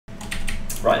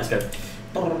Right, let's go.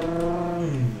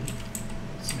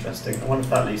 It's interesting. I wonder if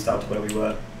that leads down to where we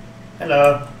were.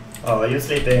 Hello. Oh, you're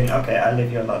sleeping. Okay, I'll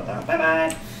leave you alone now. Bye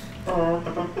bye.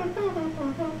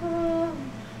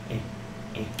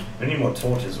 We need more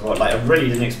torches. What? Like, I really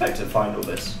didn't expect to find all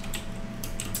this.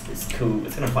 It's cool.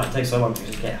 It's gonna take so long to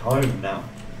just get home now.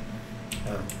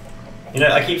 You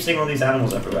know, I keep seeing all these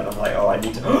animals everywhere, and I'm like, oh, I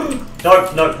need to.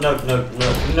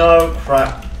 No,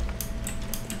 crap.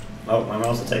 Oh, my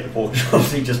mouse will take the pork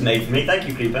he just made for me. Thank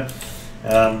you, creeper.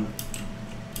 I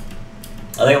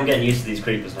think I'm getting used to these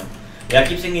creepers now. Yeah, I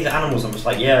keep seeing these animals. I'm just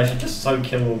like, yeah, I should just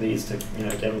kill all these to, you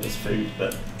know, get all this food.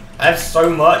 But I have so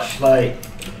much, like,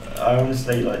 I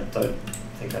honestly don't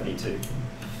think I need to.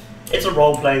 It's a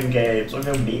role-playing game, so I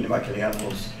feel mean about killing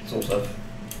animals, sort of.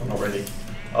 Well, not really.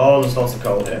 Oh, there's lots of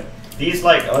coal here. These,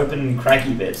 like, open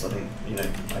craggy bits, I think, you know,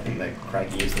 I think they're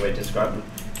craggy is the way to describe them.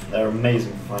 They're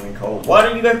amazing for finding coal. Why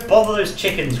don't you go bother those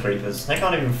chickens, creepers? They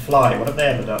can't even fly. What have they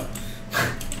ever done?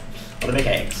 Well, they make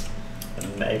eggs.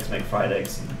 And eggs make fried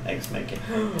eggs, and eggs make it.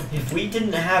 If we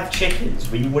didn't have chickens,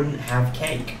 we wouldn't have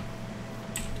cake.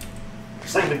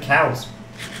 Same with cows.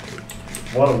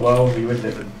 What a world we would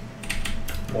live in.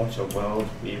 What a world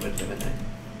we would live in.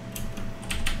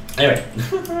 Anyway,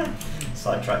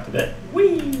 sidetracked a bit.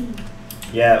 Whee!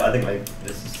 Yeah, I think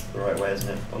this is the right way, isn't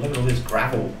it? Oh, look at all this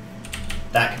gravel.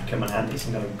 That could come in handy.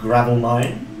 Some kind of gravel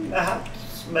mine,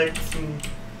 perhaps. Make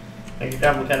a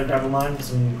gravel mine for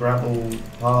some gravel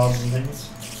paths and things.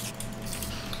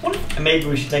 And maybe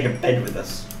we should take a bed with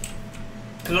us.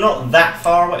 Because we're not that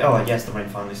far away. Oh, yes, the rain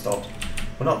finally stopped.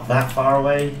 We're not that far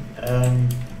away from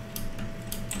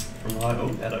oh,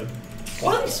 hello.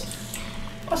 What?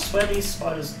 I swear these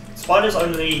spiders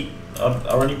only are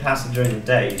only passing during the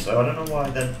day, so I don't know why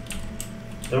they're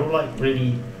all like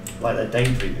really like they're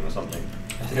daydreaming or something.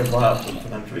 I have to go right up to them for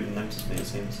them to even notice me, it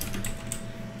seems.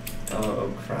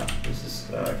 Oh crap, this is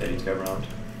okay, I need to go around.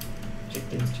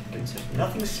 Chickens.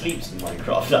 Nothing sleeps in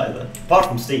Minecraft either. Apart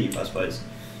from Steve, I suppose.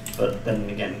 But then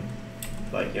again,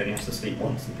 like, he only has to sleep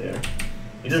once in theory.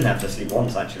 He doesn't have to sleep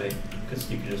once actually, because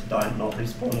you could just die and not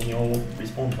respawn in your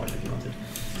respawn point if you wanted.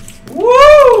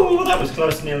 Woo! That was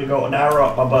close to nearly got an arrow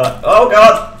up my butt. Oh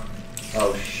god!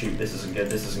 Oh shoot, this isn't good,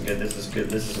 this isn't good, this is good,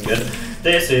 this isn't good.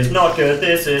 This is not good,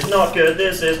 this is not good,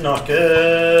 this is not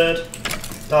good.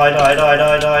 Die, die, die,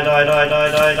 die, die, die, die,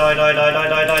 die, die, die, die, die, die,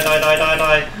 die, die, die, die,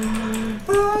 die.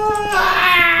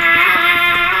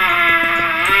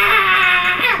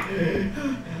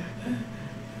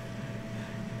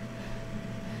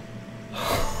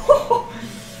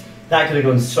 That could have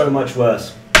gone so much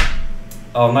worse.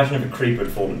 Oh, imagine if a creeper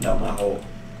had fallen down that hole.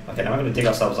 Okay, now we're going to dig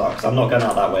ourselves out, because I'm not going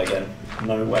out that way again.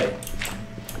 No way.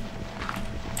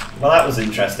 Well, that was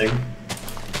interesting.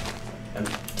 And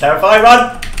terrifying,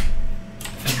 run!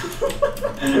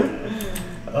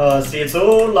 See, it's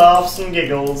all laughs and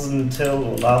giggles until,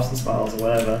 or laughs and smiles or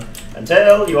whatever,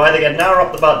 until you either get an arrow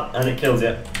up the butt and it kills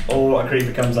you, or a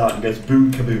creeper comes out and goes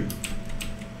boom kaboom.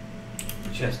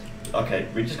 Okay,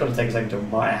 we just got to take a second to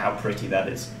admire how pretty that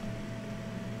is.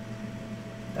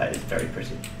 That is very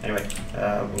pretty. Anyway,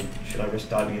 should I risk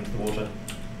diving into the water?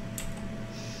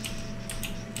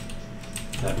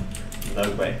 No.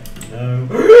 No way. No.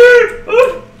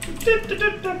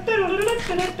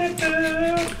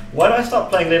 Why do I start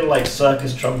playing little like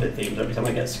circus trumpet themes every time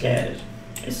I get scared?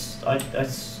 I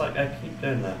keep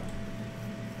doing that.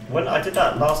 When I did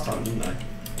that last time, didn't I?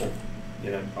 Or,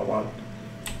 you know, a while.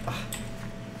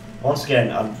 Once again,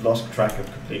 I've lost track of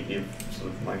completely sort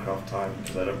of Minecraft time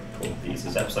because I don't record these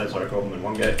as episodes, so I record them in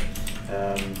one go.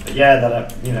 But yeah,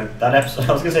 that episode.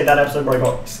 I was gonna say that episode where I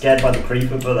got scared by the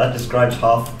creeper, but that describes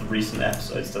half of the recent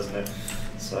episodes, doesn't it?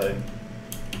 So,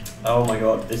 oh my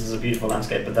god, this is a beautiful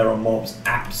landscape, but there are mobs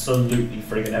absolutely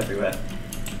friggin' everywhere.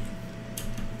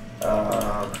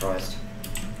 Oh Christ!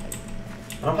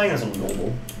 And I'm playing this on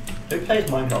normal. Who plays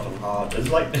Minecraft on hard? It's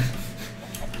like.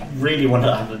 Really want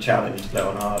to have the challenge to play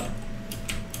on hard.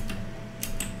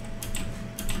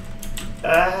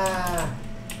 Ah!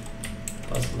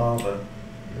 That's lava.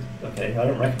 Okay, I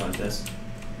don't recognise this.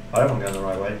 I don't want to go the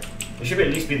right way. It should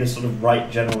at least be the sort of right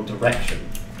general direction.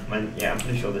 I mean, yeah, I'm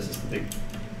pretty sure this is the big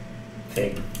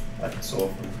thing I saw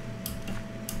from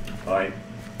like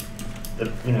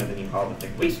the new harbour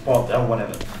thing. We spot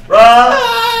whatever. Run!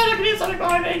 I can hear something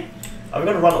behind me! Oh, we've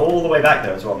got to run all the way back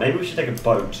there as well. Maybe we should take a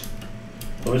boat.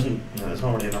 There isn't. No, there's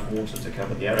not really enough water to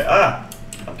cover the area. Ah!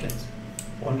 Pumpkins.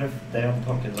 I wonder if they are the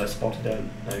pumpkins I spotted out.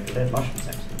 No, they're mushrooms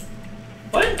actually.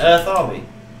 What on earth are we?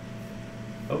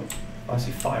 Oh, I see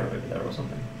fire over there or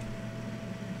something.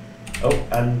 Oh,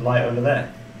 and light over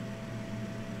there.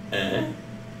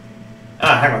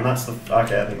 Ah, hang on, that's the.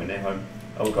 Okay, I think we're near home.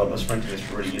 Oh god, the sprinting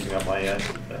is really using up my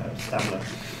stamina.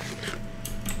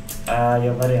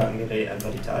 You're very hungry and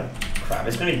very tired. Crap,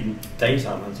 it's gonna be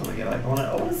daytime by the time I get back. I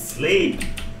wanna sleep.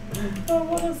 I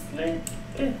wanna sleep.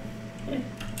 It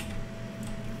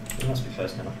must be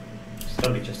close now. It's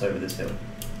gotta be just over this hill.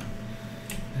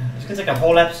 It's gonna take a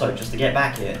whole episode just to get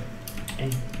back here. I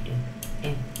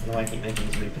know I keep making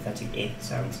these really pathetic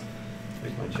sounds.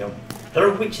 It's my job. There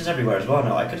are witches everywhere as well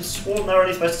now. I could have sworn they're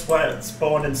only supposed to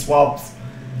spawn in swamps.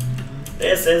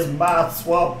 This is my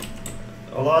swamp.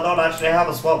 Although I don't actually have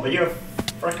a swamp, but you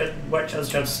frickin' witches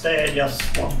should stay in your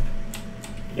swamp.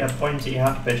 You pointy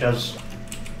hat bitches.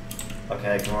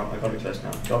 Okay, come on, I gotta be close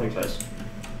now. Gotta be close.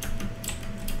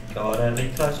 Gotta be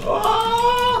close.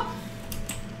 Oh!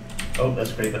 Oh,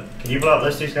 there's a creeper. Can you blow up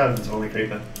those two skeletons for me,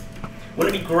 creeper?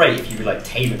 Wouldn't it be great if you could like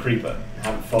tame a creeper and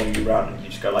have it follow you around and you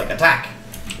just go like attack?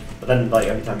 But then like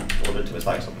every time you order to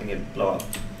attack something it'd blow up.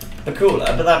 But cool,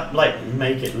 but that like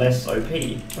make it less OP,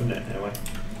 wouldn't it, in a way?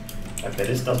 Okay,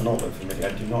 this does not look familiar.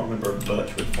 I do not remember a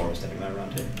birchwood forest anywhere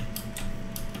around here.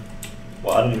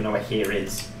 Well, I don't even know where here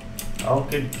is. Oh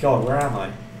good god, where am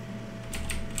I?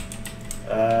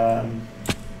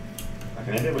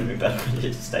 Okay, maybe it would be better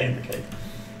to stay in the cave.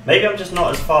 Maybe I'm just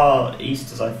not as far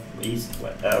east as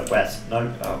west.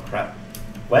 No, oh crap.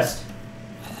 West?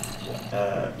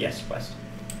 Yes, west.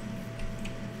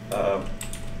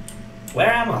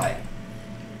 Where am I?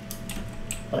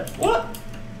 What?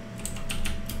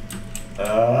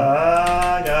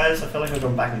 Guys, I feel like I've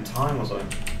gone back in time or something.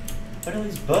 Where do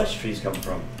these birch trees come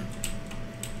from?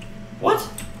 What?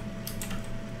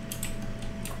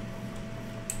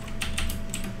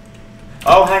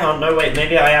 Oh, hang on, no wait,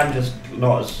 maybe I am just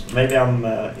not as, maybe I'm,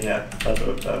 yeah,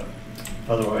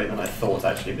 further away than I thought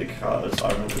actually, because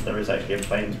I remember there is actually a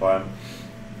plains biome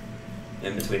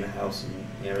in between the house and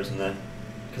here, isn't there?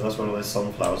 Because that's where all those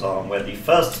sunflowers are and where the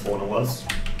first spawner was.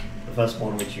 The first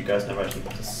spawner which you guys never actually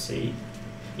got to see.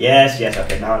 Yes, yes,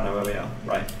 okay, now I know where we are.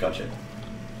 Right, gotcha.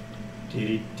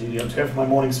 I'm just going for my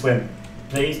morning swim.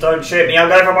 Please don't shoot me, I'm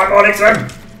going for my morning swim!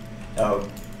 Oh,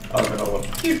 another one.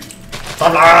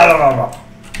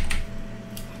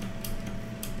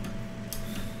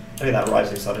 Look at that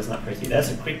rising sun, isn't that pretty?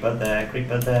 There's a creeper there,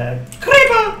 creeper there.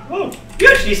 Creeper! Oh, you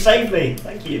actually saved me!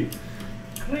 Thank you.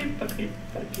 Creeper, you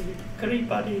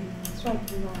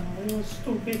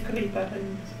stupid creeper.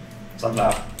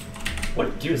 Sunflower. What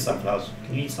do you do with sunflowers?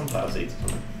 Can you eat sunflower seeds or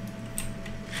something?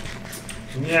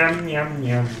 Yum, yum,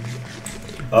 yum.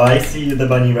 Oh, I see the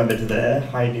bunny rabbit there,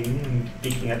 hiding and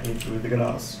peeking at me through the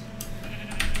glass.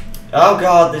 Oh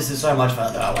god, this is so much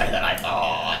further away than I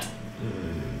thought.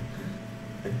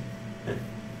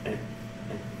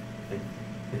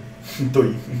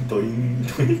 Doing, doing,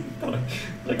 doing.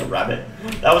 Like a rabbit.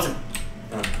 That was a...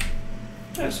 Oh.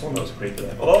 I sworn that was a creeper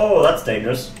there. Oh, that's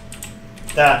dangerous.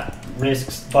 That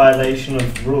risks violation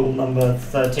of rule number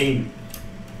 13.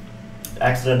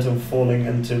 Accidental falling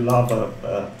into lava.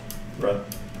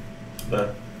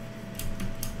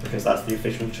 Because that's the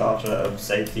official charter of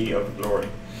safety over glory.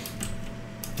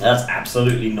 That's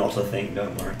absolutely not a thing,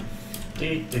 don't worry.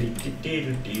 Maybe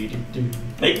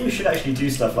we should actually do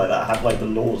stuff like that, have like the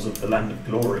laws of the land of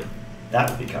glory. That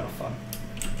would be kind of fun.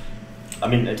 I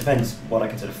mean, it depends what I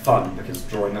consider fun, because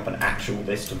drawing up an actual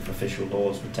list of official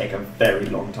laws would take a very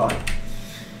long time.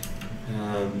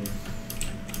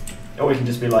 Or we can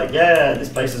just be like, yeah, this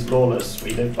place is lawless,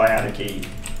 we live by anarchy.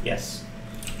 Yes.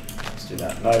 Let's do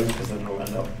that. No, because then we'll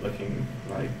end up looking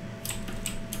like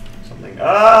something.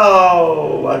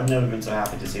 Oh! I've never been so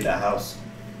happy to see that house.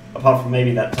 Apart from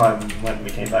maybe that time when we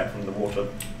came back from the water.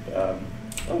 Oh,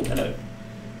 hello.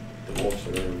 The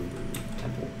water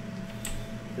temple.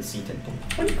 The sea temple.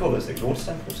 What do you call those things? Water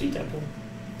temple? Sea temple?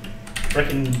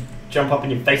 Frickin' jump up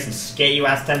in your face and scare you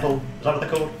ass temple? Is that what they're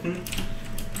called?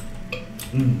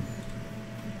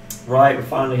 Right, we're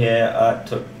finally here. It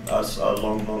took us a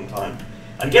long, long time.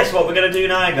 And guess what we're going to do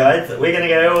now, guys? We're going to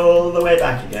go all the way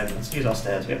back again. Let's use our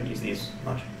stairs. We haven't used these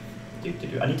much.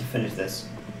 I need to finish this.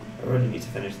 I really need to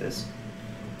finish this.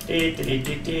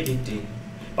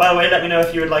 By the way, let me know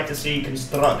if you would like to see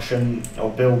construction or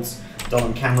builds done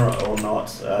on camera or not.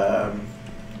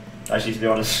 Actually, to be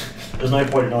honest, there's no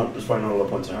point in there's probably not a lot of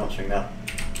points in answering that,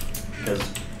 because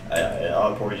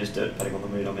I'll probably just do it depending on the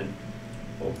mood I'm in,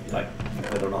 or like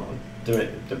whether or not I'll do it.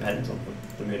 It depends on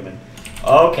the mood I'm in.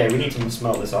 Okay, we need to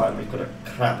smelt this iron. We've got a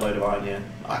crap load of iron here.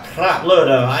 A crap load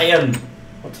of iron.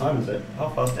 What time is it?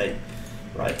 8:30.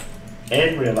 Right.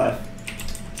 In real life,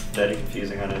 it's very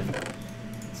confusing, I know.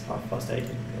 It's 8:30 in real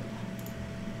life.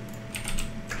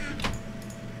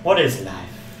 What is life?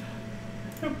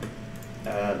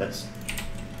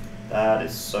 That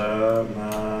is so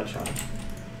much fun.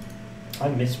 I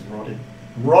miss Rodded.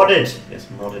 Rodded! Yes,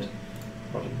 Rodded.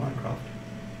 Rodded Minecraft.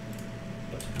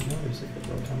 But who knows if it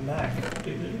will come back.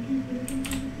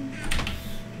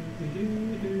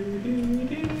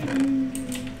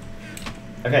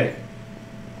 Okay.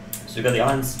 So we've got the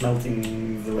iron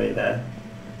smelting the way there.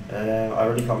 I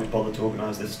really can't be bothered to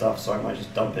organise this stuff, so I might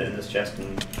just dump it in this chest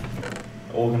and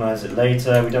organise it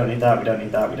later. We don't need that, we don't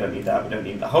need that, we don't need that, we don't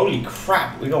need that. Holy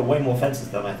crap! We got way more fences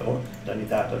than I thought. Don't need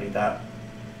that, don't need that.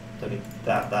 Don't need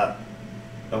that, that.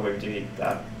 Oh wait, we do need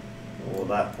that. Or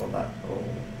that, or that, or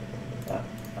that,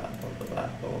 or that,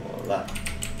 or that.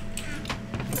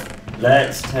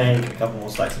 Let's take a couple more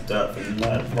stacks of dirt for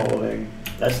mud hauling.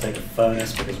 Let's take a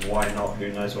furnace, because why not? Who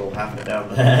knows what will happen down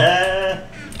there?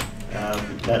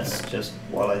 Let's just,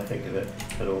 while I think of it,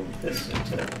 put all this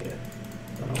into here.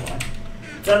 Don't know why.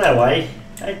 Don't know why.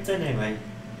 I don't know why.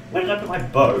 Where did I put my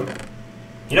bow?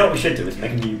 You know what we should do is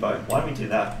make a new bow. Why don't we do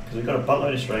that? Because we've got a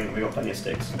buttload of string and we've got plenty of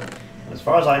sticks. And as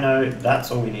far as I know, that's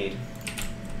all we need.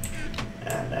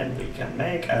 And then we can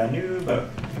make a new bow.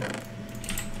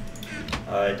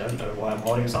 I don't know why I'm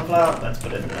holding a sunflower. Let's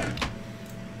put it in there.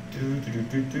 And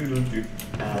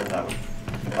that one.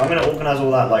 I'm going to organise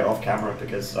all that like off camera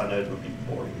because I know it would be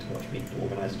boring to watch me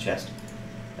organise a chest.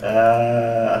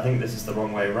 I think this is the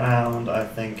wrong way around. I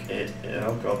think it...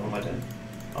 Oh god, what am I doing?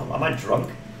 Am I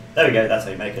drunk? There we go, that's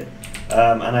how you make it.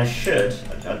 And I should...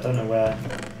 I don't know where...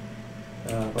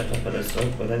 where did I put those? Oh,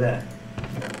 were they there?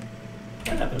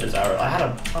 Where did I put those arrows? I had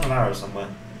a ton of arrows somewhere.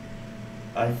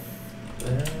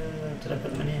 Did I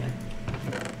put them in here?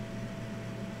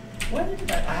 Where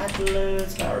did I had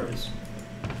loads of arrows?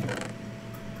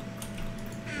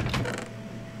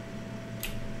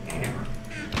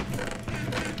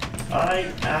 I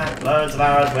had loads of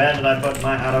arrows. Where did I put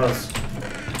my arrows?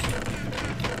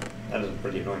 That was a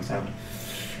pretty annoying sound.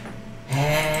 I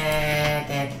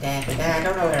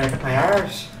don't know where I put my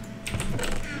arrows.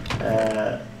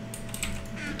 There.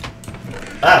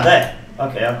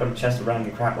 Okay, I've got a chest of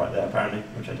random crap right there, apparently,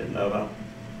 which I didn't know about.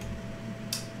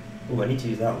 Ooh, I need to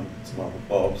use that one. Some armor.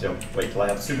 Well, obviously, I'll wait till I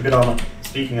have super good armor.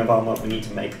 Speaking of armor, we need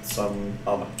to make some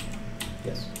armor.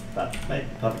 Yes, that made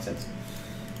perfect sense.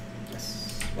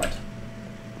 Yes, right.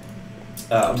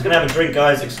 I'm just gonna have a drink,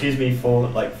 guys. Excuse me for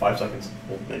like 5 seconds,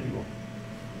 or maybe more.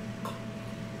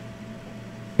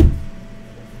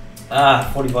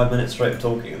 45 minutes straight of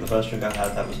talking, and the first drink I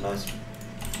had, that was nice.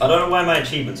 I don't know why my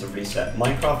achievements are reset.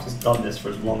 Minecraft has done this for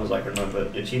as long as I can remember.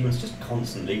 The achievements just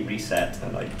constantly reset,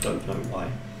 and I don't know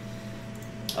why.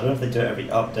 I don't know if they do it every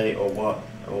update or what,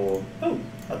 or... Oh,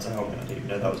 that's a helmet. I didn't even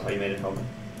know that was how you made a helmet.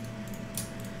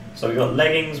 So we got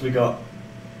leggings, we got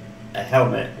a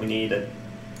helmet, we need a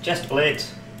chest plate,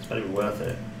 it's better be worth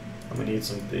it, and we need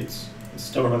some boots. I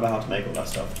still remember how to make all that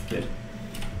stuff. Good.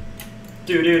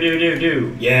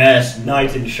 Do. Yes,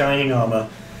 knight in shining armor.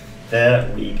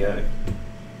 There we go.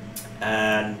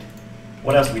 And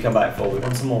what else did we come back for? We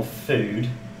want some more food.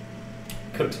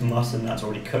 Cooked mutton, that's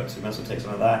already cooked, so we might as well take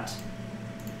some of that.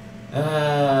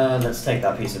 Let's take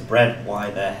that piece of bread, why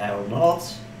the hell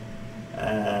not?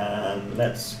 And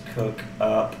let's cook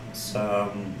up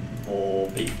some more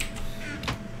beef.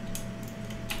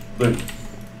 Boom.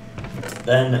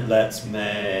 Then let's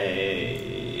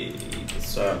make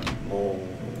some more...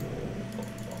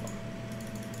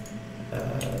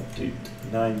 dude,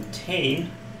 19.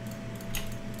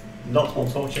 Lots more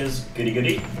torches, goody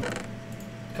goody.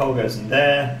 Coal goes in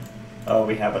there. Oh,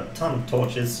 we have a ton of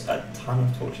torches,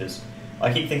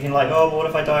 I keep thinking like, oh, but what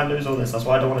if I die and lose all this? That's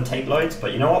why I don't want to take loads,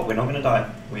 but you know what? We're not going to die.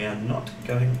 We are not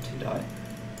going to die.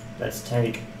 Let's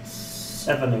take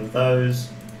 7 of those.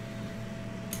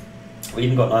 We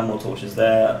even got 9 more torches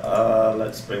there.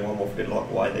 Let's bring 1 more for good luck.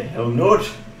 Why the hell not?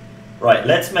 Right,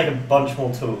 let's make a bunch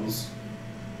more tools.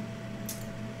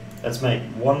 Let's make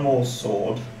 1 more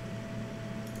sword.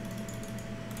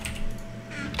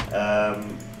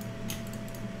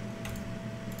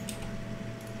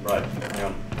 Right,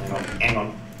 hang on.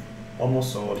 1 more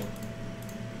sword.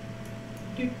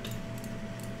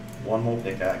 1 more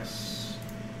pickaxe.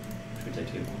 Should we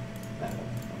take 2 more? No,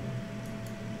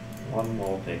 1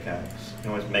 more pickaxe. You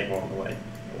can always make more on the way.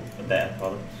 Or there,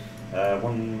 rather.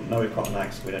 No, we've got an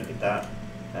axe, we don't need that.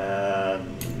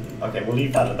 Okay, we'll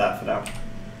leave that at that for now.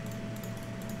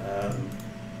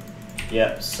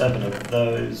 Yeah, 7 of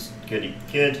those. Goody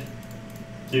good.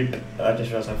 Dupe. I just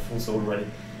realised I have full sword already.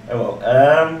 Oh well.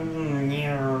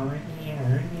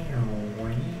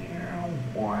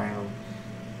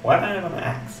 Why don't I have an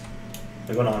axe?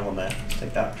 We've got another one there. Let's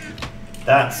take that.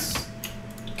 That's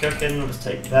cooking. Let's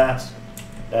take that.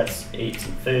 Let's eat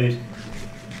some food.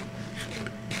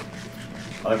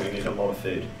 I think we need a lot of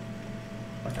food.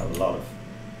 Like a lot of...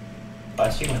 I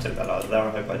assume I took that out of there.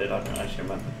 I hope I did. I don't actually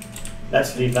remember.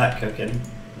 Let's leave that cooking.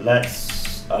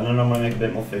 Let's... I don't know, I'm going to make a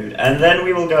bit more food. And then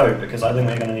we will go, because I think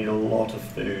we're going to need a lot of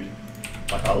food.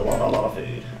 Like a lot of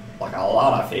food. Like a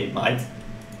lot of food, mate.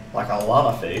 Like a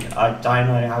lot of food. I don't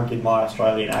know how good my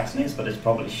Australian accent is, but it's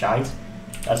probably shite.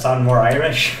 That sounds more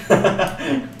Irish.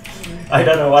 I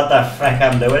don't know what the frick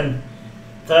I'm doing.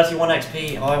 31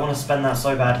 XP. Oh, I want to spend that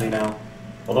so badly now.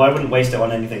 Although I wouldn't waste it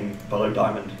on anything below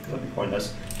diamond, because that'd be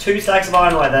pointless. 2 stacks of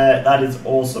iron right there. That is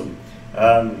awesome.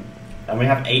 And we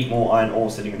have 8 more iron ore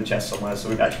sitting in the chest somewhere, so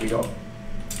we've actually got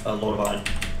a lot of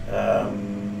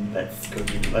iron.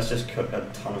 Let's just cook a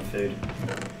ton of food.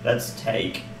 Let's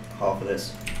take half of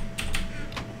this.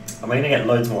 I'm going to get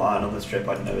loads more iron on this trip,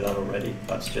 I know that already.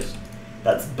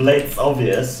 That's blitz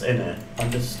obvious, isn't it?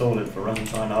 I'm just stalling for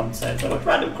runtime. I'm saying so much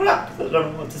random crap that I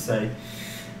don't know what to say.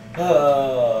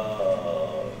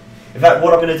 In fact,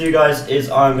 what I'm going to do, guys, is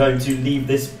I'm going to leave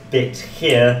this bit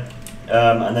here,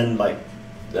 and then like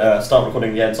start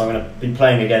recording again. So I'm going to be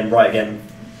playing again, right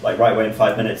away in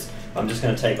 5 minutes. I'm just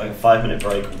going to take like a 5-minute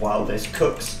break while this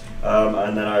cooks,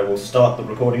 and then I will start the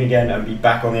recording again and be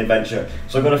back on the adventure.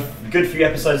 So I've got a good few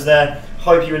episodes there.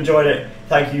 Hope you enjoyed it.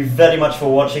 Thank you very much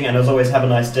for watching, and as always, have a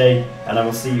nice day, and I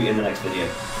will see you in the next video.